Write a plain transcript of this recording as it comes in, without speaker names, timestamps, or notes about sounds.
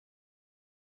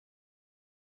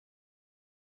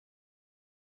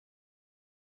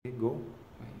Go.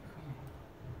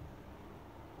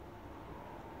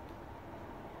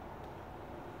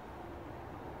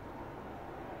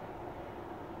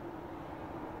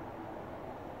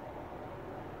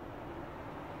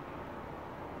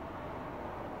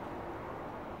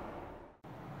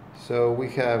 So we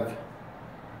have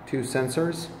two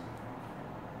sensors,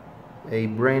 a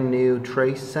brand new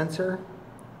trace sensor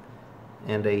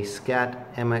and a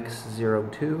SCATT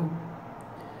MX-02.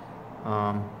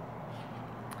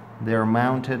 They're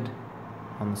mounted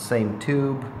on the same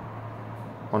tube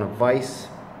on a vise.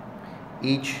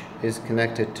 Each is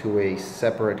connected to a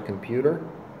separate computer,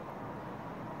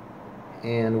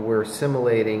 and we're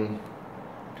simulating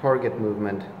target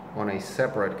movement on a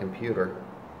separate computer.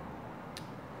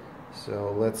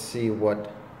 So let's see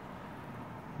what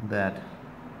that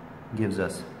gives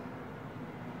us.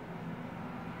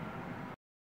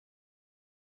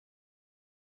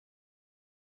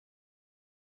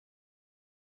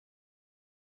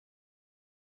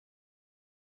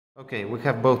 Okay, we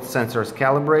have both sensors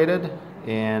calibrated,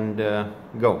 and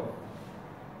go.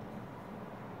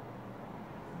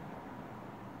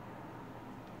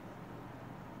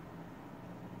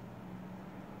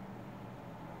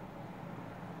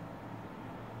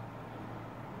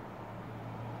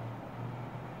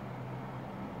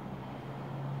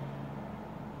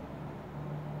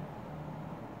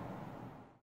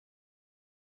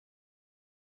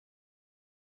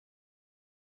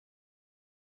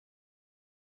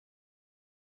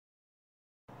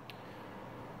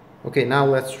 Okay, now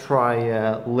let's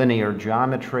try linear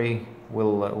geometry.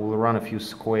 We'll run a few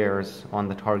squares on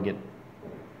the target.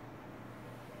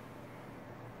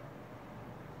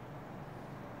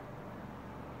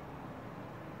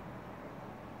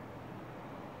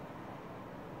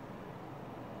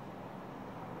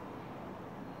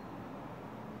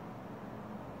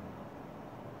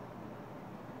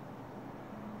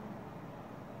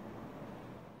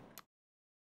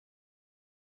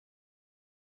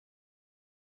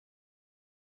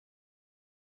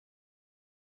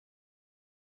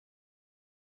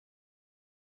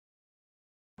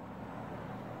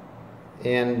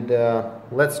 And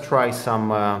let's try some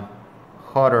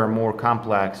harder, more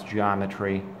complex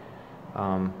geometry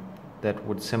that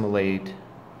would simulate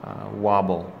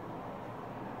wobble.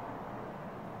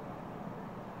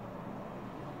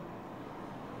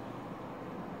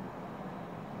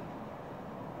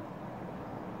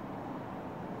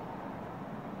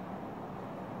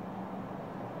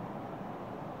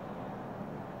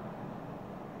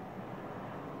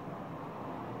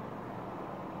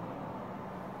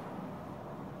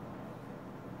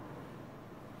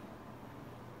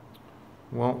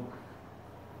 Well,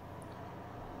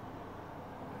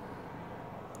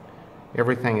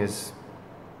 everything is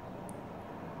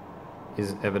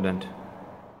evident.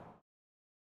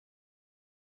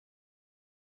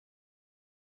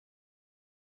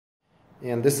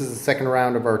 And this is the second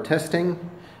round of our testing.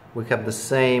 We have the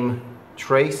same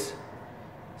trace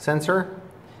sensor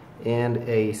and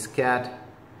a SCATT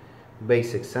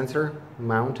BASIC sensor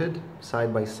mounted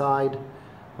side by side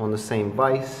on the same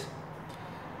vise.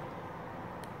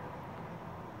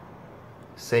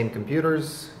 Same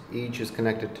computers, each is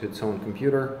connected to its own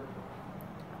computer,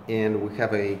 and we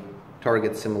have a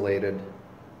target simulated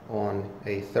on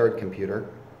a third computer.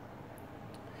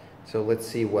 So let's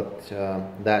see what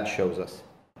that shows us.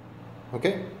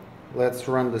 Okay, let's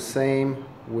run the same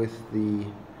with the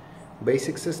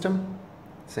basic system.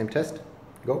 Same test.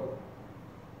 Go.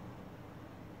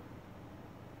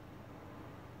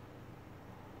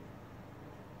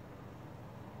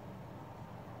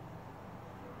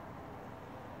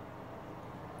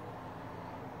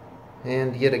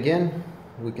 And yet again,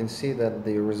 we can see that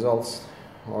the results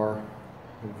are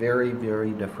very, very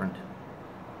different.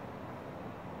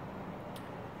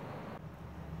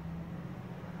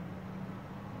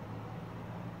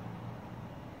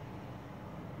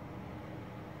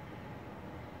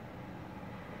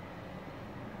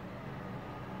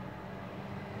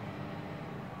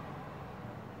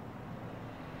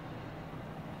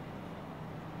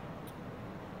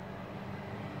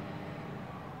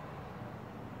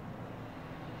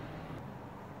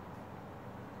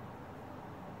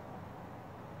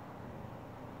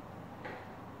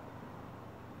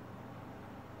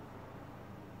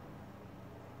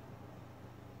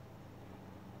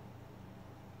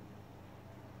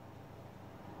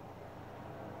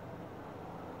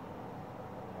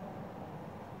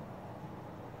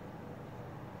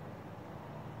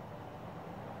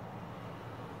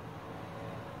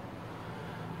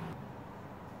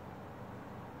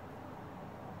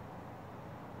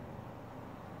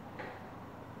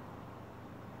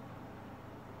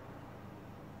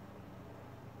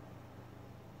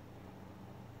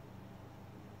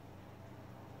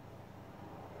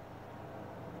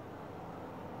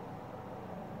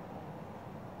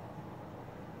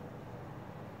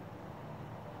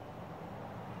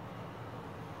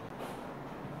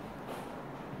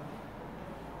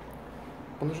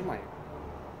 Понажимай.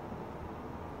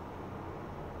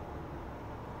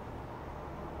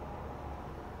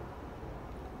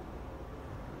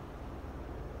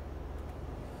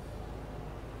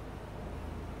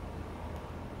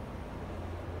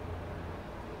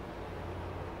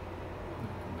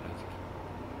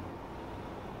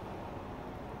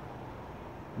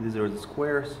 These are the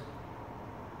squares.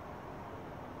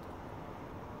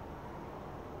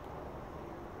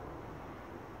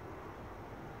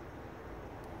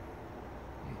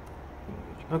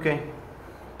 Okay,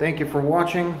 thank you for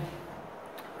watching.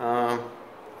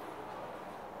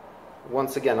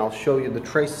 Once again, I'll show you the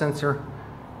trace sensor.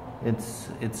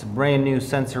 It's a brand new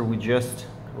sensor we just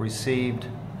received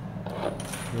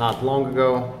not long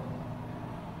ago,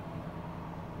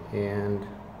 and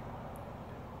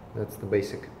that's the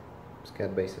basic,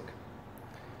 SCATT BASIC.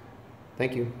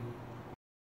 Thank you.